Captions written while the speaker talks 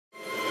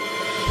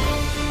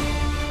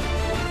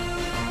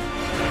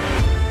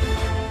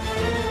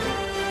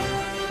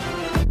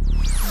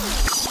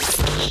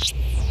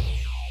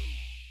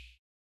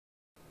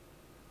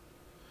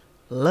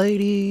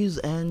Ladies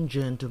and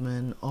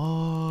gentlemen,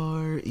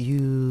 are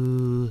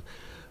you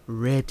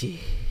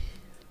ready?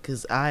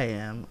 Because I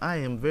am. I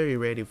am very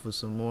ready for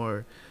some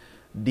more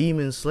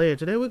Demon Slayer.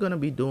 Today we're going to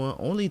be doing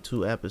only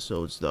 2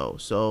 episodes though,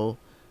 so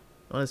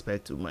don't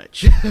expect too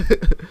much.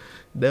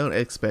 Don't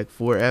expect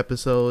 4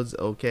 episodes,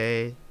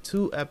 okay?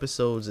 2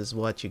 episodes is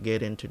what you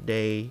get in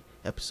today,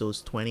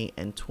 episodes 20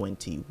 and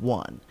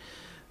 21.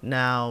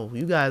 Now,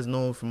 you guys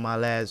know from my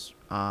last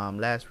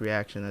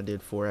reaction, I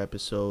did 4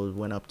 episodes,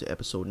 went up to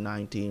episode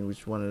 19,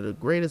 which is one of the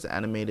greatest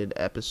animated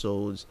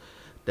episodes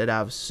that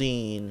I've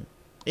seen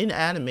in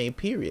anime,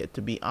 period,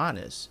 to be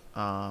honest.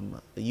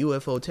 The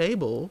UFO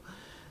table,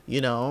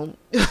 or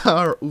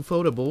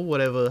ufotable,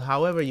 whatever,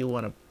 however you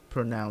want to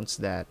pronounce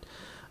that,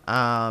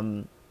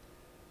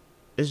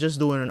 is just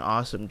doing an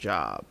awesome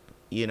job.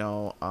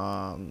 They're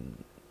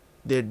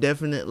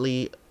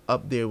definitely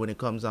up there when it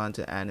comes on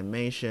to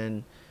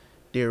animation.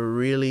 They're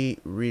really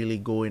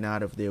going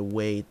out of their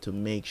way to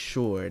make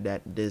sure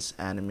that this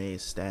anime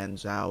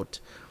stands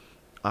out,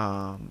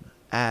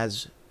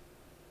 as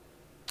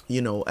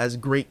as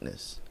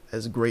greatness,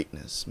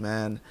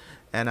 man.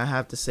 And I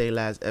have to say,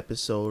 last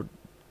episode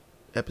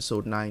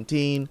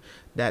 19,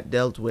 that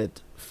dealt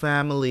with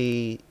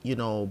family,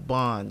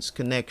 bonds,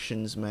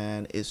 connections,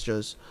 man. It's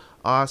just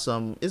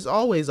awesome. It's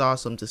always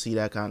awesome to see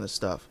that kind of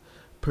stuff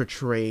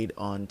portrayed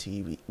on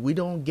TV. We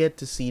don't get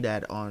to see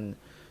that on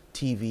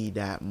TV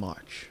that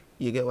much.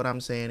 You get what I'm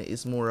saying?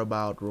 It's more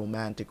about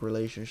romantic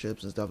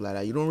relationships and stuff like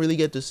that. You don't really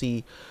get to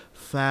see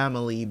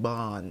family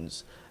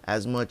bonds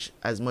as much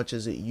as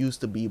it used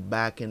to be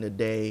back in the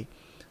day,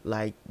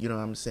 like, what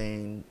I'm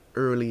saying,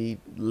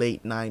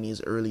 late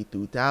 90s, early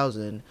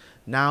 2000.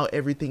 Now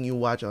everything you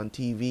watch on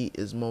TV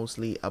is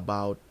mostly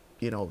about,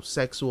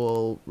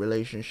 sexual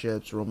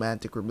relationships,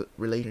 romantic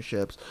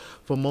relationships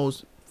for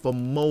most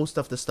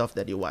of the stuff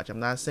that you watch. I'm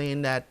not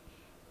saying that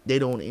they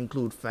don't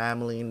include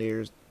family in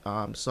there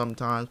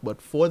sometimes,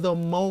 but for the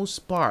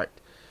most part,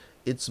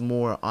 it's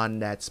more on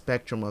that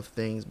spectrum of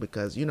things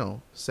because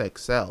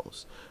sex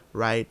sells,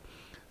 right?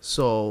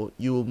 So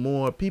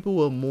people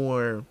will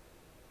more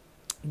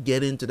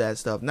get into that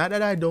stuff. Not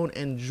that I don't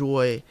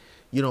enjoy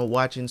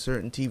watching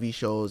certain TV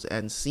shows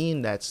and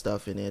seeing that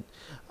stuff in it.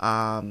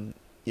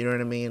 You know what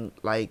I mean?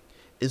 Like,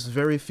 it's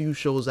very few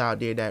shows out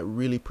there that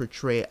really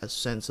portray a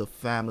sense of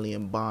family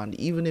and bond,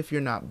 even if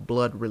you're not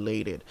blood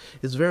related.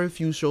 It's very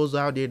few shows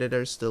out there that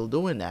are still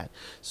doing that.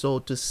 So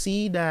to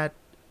see that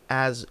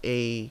as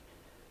a,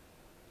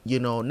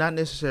 not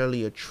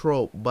necessarily a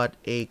trope, but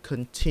a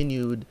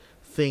continued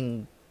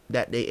thing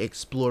that they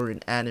explore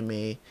in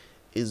anime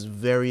is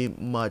very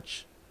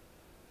much,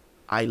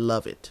 I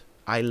love it.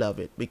 I love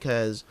it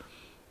because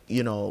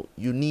you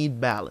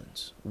need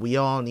balance. We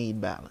all need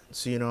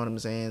balance. You know what I'm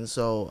saying?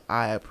 So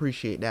I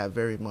appreciate that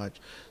very much.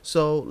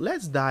 So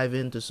let's dive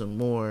into some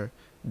more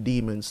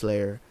Demon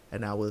Slayer,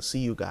 and I will see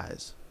you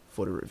guys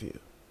for the review.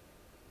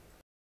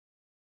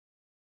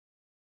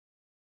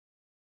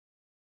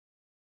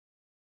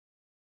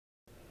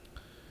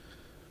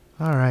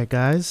 All right,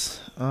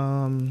 guys.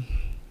 4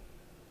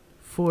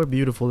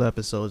 beautiful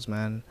episodes,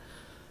 man.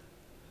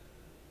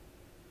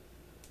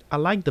 I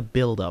like the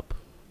build up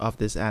of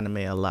this anime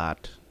a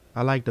lot.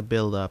 I like the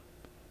build up.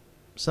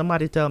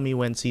 Somebody tell me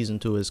when season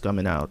 2 is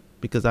coming out,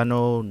 because I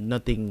know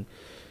nothing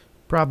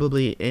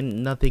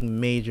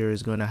major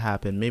is going to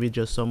happen. Maybe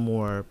just some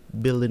more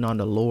building on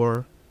the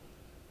lore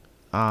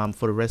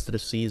for the rest of the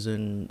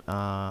season.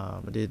 I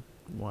need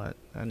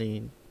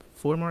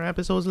 4 more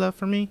episodes left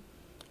for me.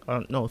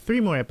 No,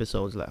 3 more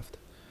episodes left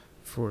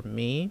for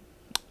me,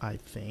 I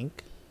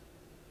think.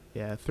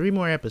 Yeah, 3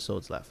 more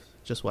episodes left.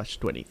 Just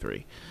watched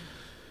 23.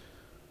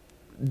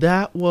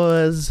 That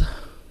was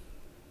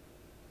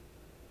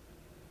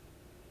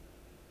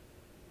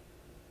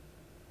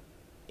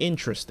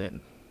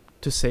interesting,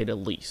 to say the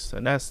least,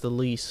 and that's the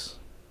least.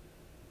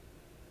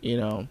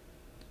 It's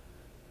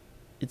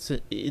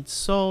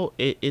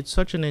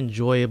such an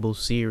enjoyable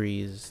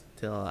series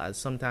till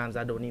sometimes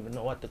I don't even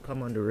know what to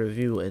come on the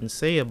review and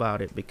say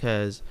about it,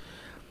 because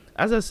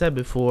as I said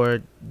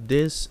before,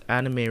 this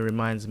anime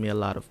reminds me a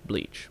lot of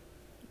Bleach.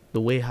 The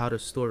way how the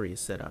story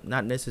is set up,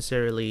 not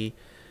necessarily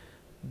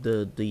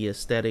the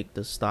aesthetic,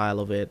 the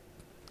style of it,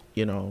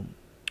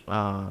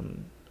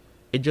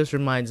 it just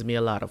reminds me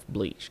a lot of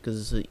Bleach,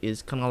 because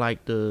it's kind of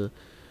like the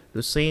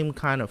same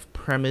kind of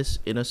premise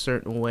in a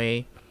certain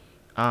way.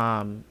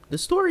 The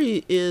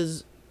story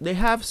is, they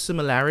have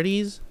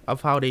similarities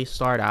of how they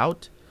start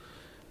out.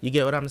 You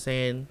get what I'm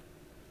saying?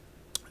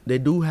 They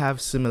do have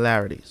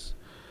similarities.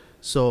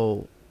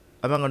 So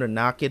I'm not gonna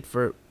knock it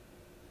for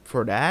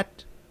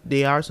that.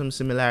 There are some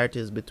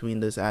similarities between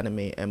this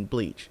anime and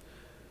Bleach.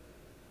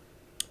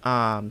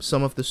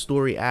 Some of the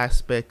story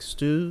aspects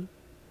too,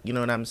 you know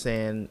what I'm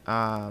saying,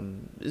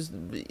 is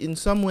in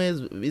some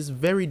ways is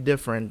very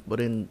different, but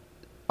in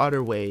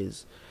other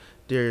ways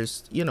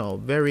there's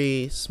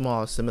very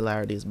small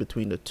similarities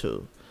between the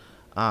two.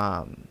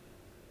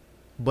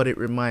 But it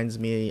reminds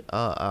me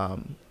a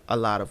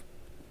lot of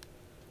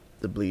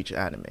the Bleach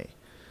anime.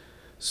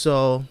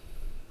 So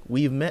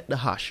we've met the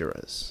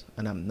Hashiras,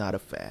 and I'm not a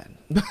fan.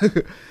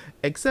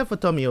 Except for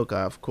Tomioka,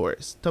 of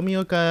course.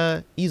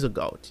 Tomioka, he's a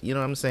goat. You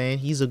know what I'm saying?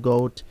 He's a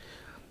goat.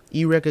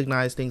 He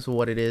recognized things for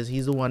what it is.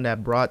 He's the one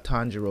that brought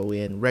Tanjiro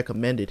in,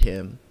 recommended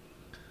him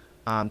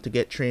to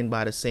get trained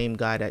by the same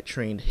guy that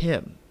trained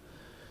him.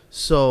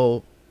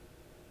 So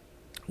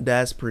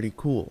that's pretty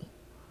cool.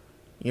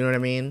 You know what I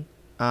mean?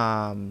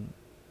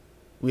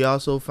 We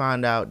also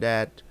found out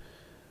that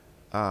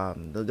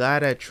the guy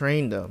that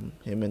trained him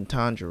and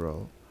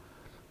Tanjiro,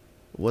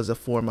 was a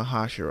former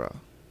Hashira.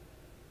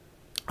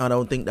 I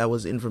don't think that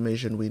was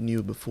information we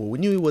knew before. We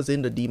knew he was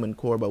in the Demon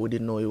Corps, but we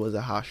didn't know he was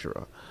a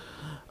Hashira.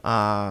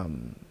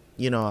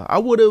 You know,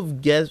 I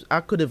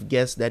could have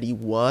guessed that he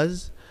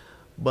was,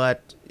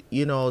 but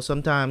you know,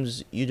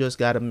 sometimes you just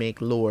gotta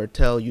make lore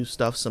tell you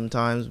stuff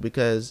sometimes,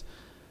 because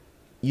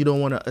you don't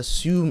want to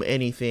assume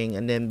anything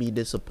and then be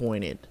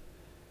disappointed.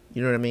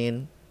 You know what I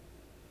mean?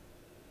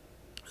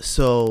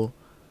 So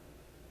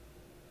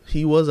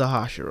he was a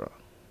Hashira.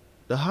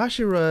 The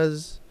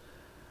Hashiras,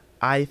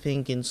 I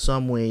think in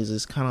some ways,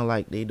 is kind of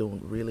like they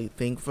don't really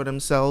think for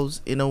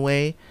themselves in a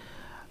way.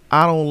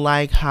 I don't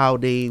like how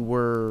they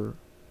were.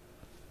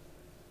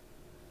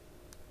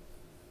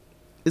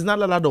 It's not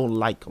that I don't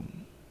like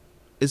them.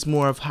 It's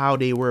more of how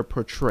they were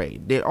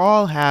portrayed. They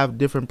all have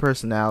different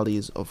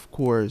personalities, of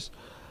course.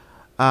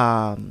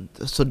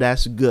 So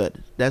that's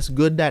good. That's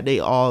good that they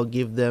all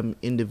give them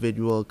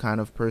individual kind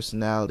of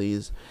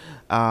personalities.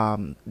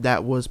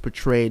 That was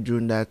portrayed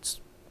during that,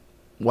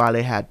 while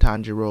they had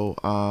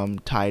Tanjiro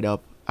tied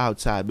up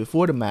outside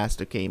before the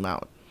master came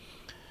out,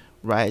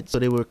 right? So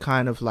they were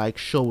kind of like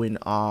showing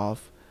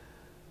off,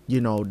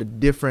 you know, the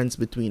difference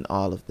between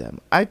all of them.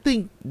 I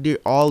think they're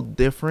all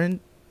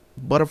different.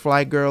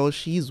 Butterfly Girl,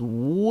 she's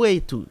way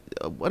too,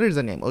 what is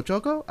her name,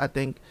 Ochoko, I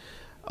think,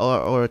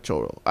 or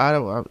Ochoro, I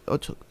don't know,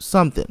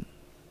 something.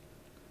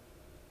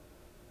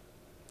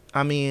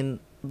 I mean,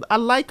 I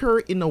like her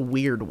in a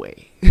weird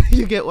way.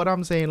 You get what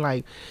I'm saying?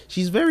 Like,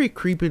 she's very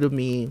creepy to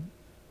me,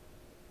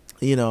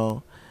 you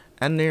know,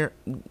 and they're,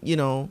 you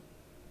know,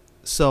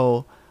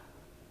 so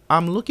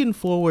I'm looking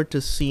forward to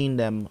seeing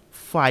them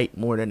fight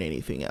more than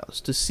anything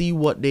else, to see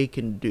what they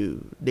can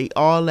do. They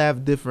all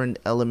have different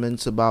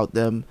elements about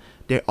them.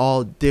 They're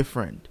all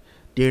different.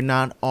 They're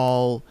not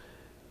all,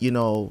 you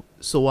know,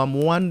 so I'm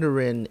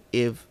wondering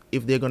if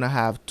they're going to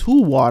have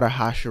two water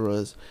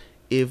Hashiras,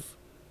 if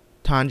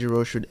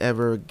Tanjiro should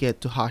ever get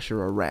to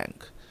Hashira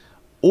rank.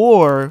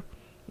 Or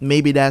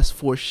maybe that's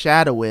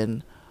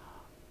foreshadowing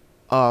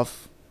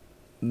of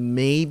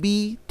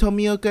maybe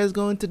Tomioka is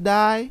going to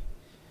die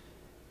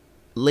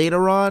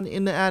later on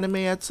in the anime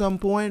at some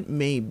point,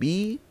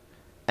 maybe,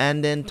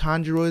 and then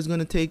Tanjiro is going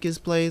to take his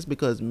place,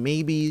 because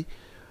maybe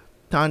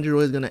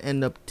Tanjiro is going to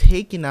end up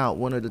taking out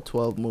one of the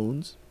 12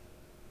 moons,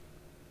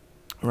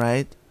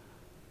 right?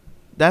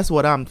 That's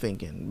what I'm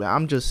thinking.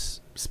 I'm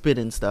just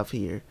spitting stuff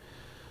here.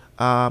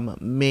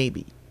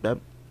 Maybe that,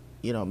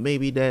 you know,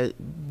 maybe that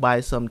by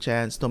some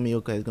chance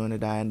Tomioka is going to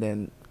die, and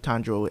then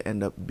Tanjiro will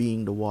end up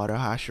being the water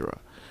Hashira,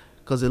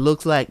 because it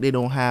looks like they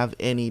don't have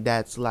any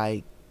that's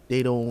like,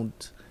 they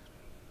don't,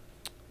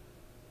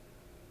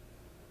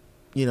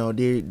 you know,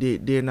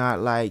 they're not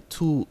like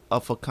two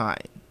of a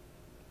kind.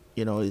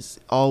 You know, it's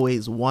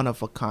always one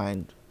of a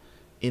kind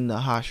in the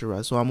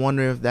Hashira. So I'm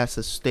wondering if that's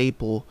a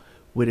staple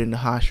within the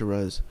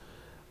Hashiras.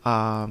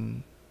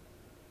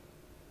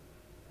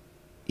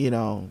 You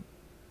know,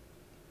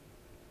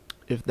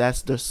 if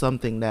that's just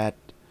something that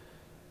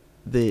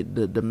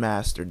the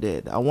master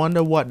did. I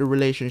wonder what the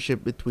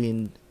relationship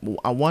between,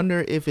 I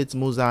wonder if it's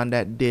Muzan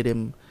that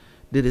did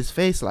his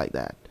face like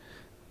that.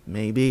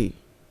 Maybe.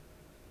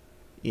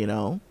 You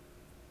know?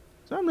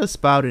 So I'm just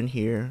spouting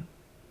here.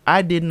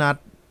 I did not,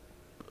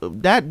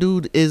 that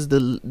dude is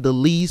the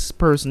least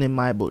person in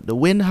my book. The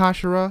Wind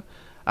Hashira,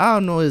 I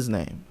don't know his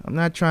name. I'm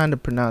not trying to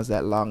pronounce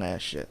that long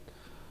ass shit.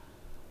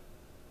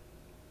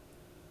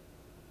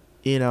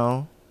 You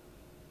know,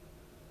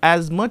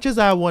 as much as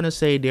I want to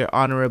say they're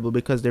honorable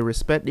because they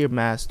respect their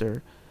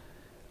master,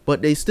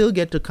 but they still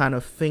get to kind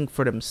of think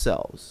for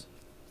themselves.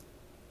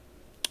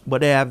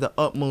 But they have the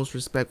utmost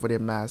respect for their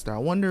master. I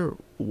wonder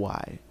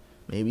why.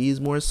 Maybe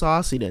he's more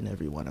saucy than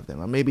every one of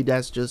them. Or maybe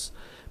that's just,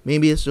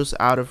 maybe it's just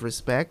out of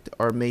respect,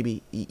 or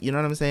maybe, you know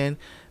what I'm saying?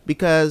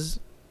 Because,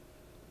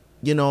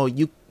 you know,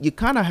 you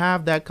kind of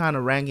have that kind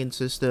of ranking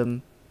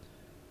system,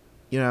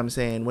 you know what I'm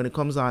saying, when it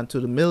comes on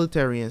to the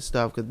military and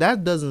stuff, because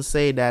that doesn't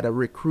say that a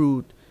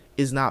recruit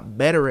is not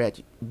better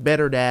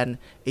than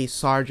a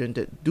sergeant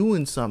at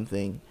doing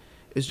something.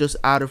 It's just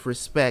out of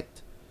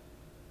respect.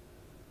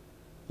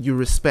 You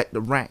respect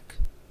the rank.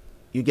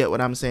 You get what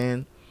I'm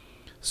saying?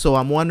 So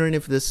I'm wondering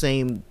if the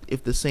same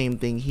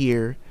thing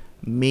here,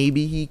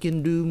 maybe he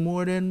can do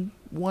more than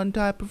one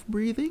type of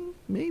breathing.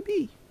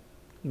 Maybe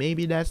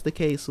that's the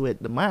case with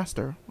the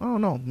master. I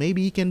don't know.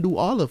 Maybe he can do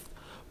all of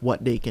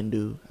what they can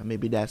do, and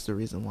maybe that's the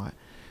reason why.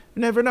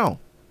 You never know.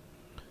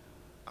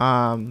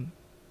 I'm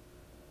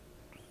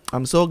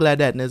so glad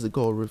that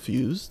Nezuko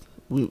refused.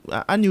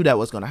 I knew that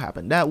was gonna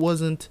happen. That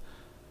wasn't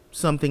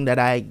something that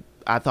I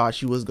thought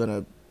she was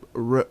gonna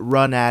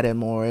run at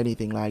him or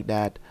anything like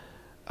that.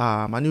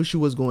 I knew she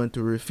was going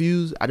to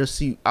refuse.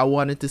 I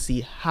wanted to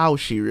see how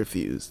she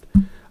refused.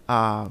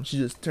 She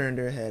just turned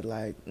her head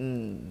like,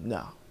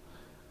 no.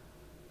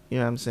 You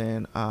know what I'm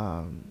saying?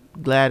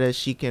 Glad that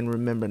she can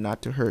remember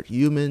not to hurt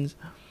humans.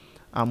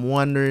 I'm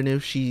wondering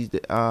if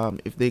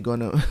if they're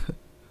gonna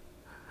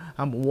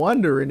I'm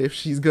wondering if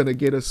she's gonna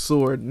get a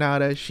sword now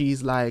that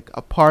she's like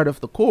a part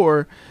of the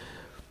core.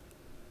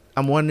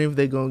 I'm wondering if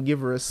they're gonna give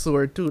her a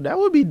sword too. That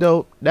would be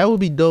dope. That would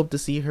be dope to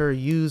see her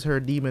use her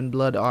demon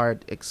blood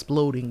art,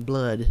 exploding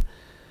blood,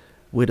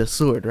 with a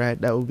sword,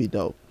 right? That would be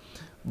dope.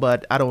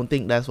 But I don't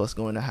think that's what's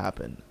going to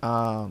happen.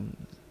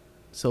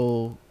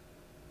 So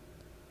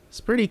it's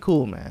pretty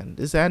cool, man.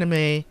 This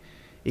anime,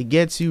 it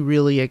gets you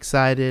really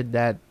excited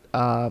that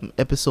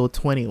episode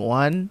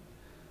 21,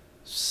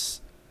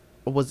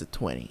 or was it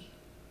 20?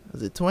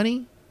 Was it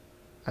 20?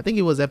 I think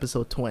it was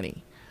episode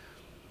 20.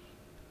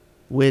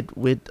 With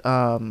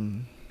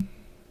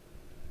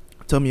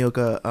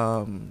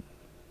Tomioka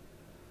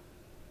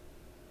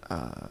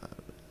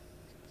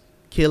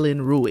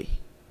killing Rui.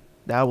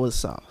 That was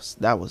sauce.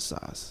 That was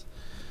sauce.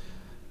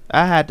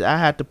 I had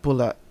to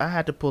pull it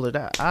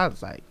out. I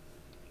was like,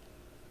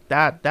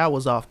 that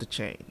was off the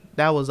chain.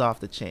 That was off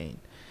the chain.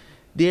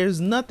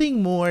 There's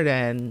nothing more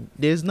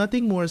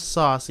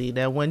saucy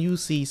than when you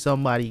see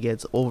somebody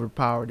gets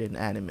overpowered in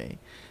anime.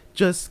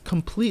 Just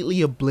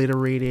completely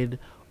obliterated,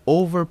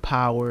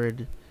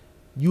 overpowered.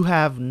 You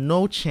have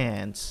no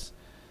chance.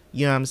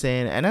 You know what I'm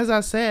saying? And as I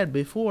said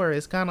before,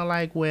 it's kind of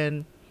like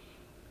when,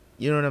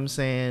 you know what I'm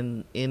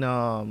saying, in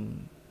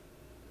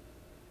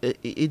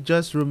it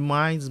just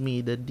reminds me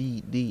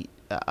that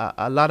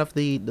a lot of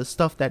the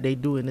stuff that they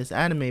do in this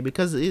anime,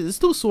 because it's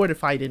too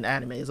sword-fight in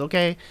animes,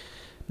 okay?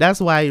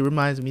 That's why it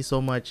reminds me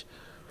so much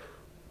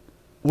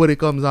when it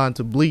comes on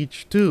to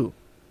Bleach too.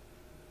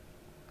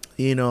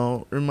 You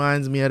know,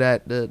 reminds me of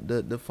that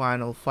the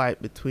final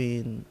fight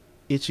between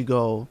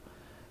Ichigo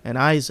and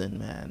Aizen,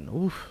 man.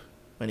 Oof.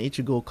 When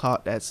Ichigo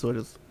caught that sort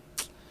of,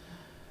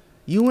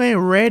 you ain't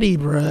ready,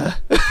 bruh.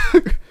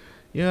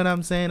 You know what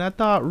I'm saying? I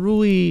thought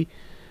Rui,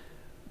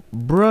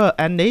 bruh,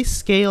 and they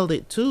scaled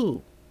it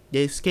too.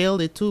 They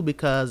scaled it too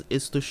because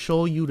it's to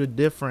show you the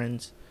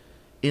difference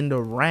in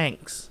the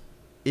ranks.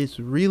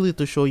 It's really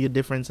to show you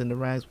difference in the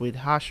ranks, with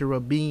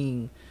Hashira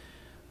being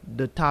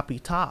the toppy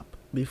top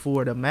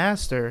before the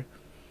master,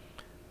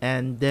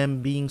 and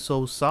them being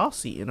so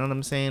saucy. You know what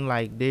I'm saying?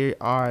 Like, they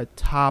are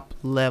top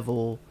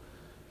level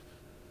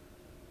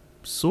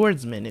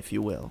swordsmen, if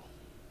you will.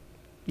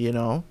 You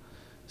know?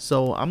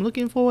 So I'm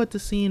looking forward to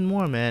seeing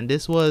more, man.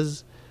 This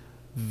was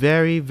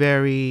very,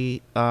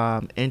 very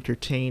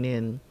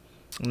entertaining,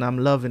 and I'm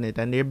loving it.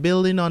 And they're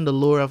building on the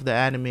lore of the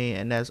anime,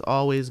 and that's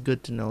always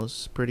good to know.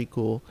 It's pretty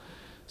cool.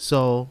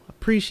 So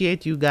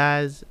appreciate you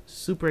guys.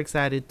 Super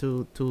excited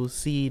to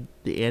see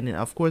the ending.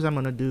 Of course, I'm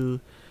gonna do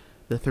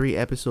the 3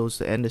 episodes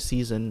to end the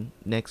season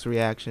next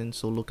reaction,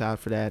 so look out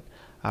for that.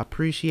 I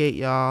appreciate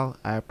y'all.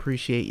 I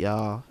appreciate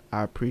y'all.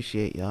 I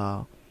appreciate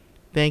y'all.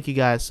 Thank you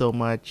guys so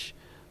much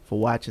for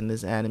watching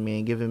this anime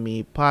and giving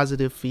me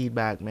positive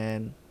feedback,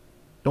 man.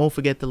 Don't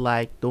forget to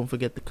like. Don't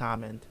forget to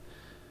comment.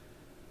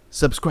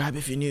 Subscribe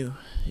if you're new.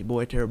 Your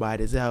boy Terabyte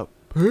is out.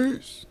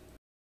 Peace.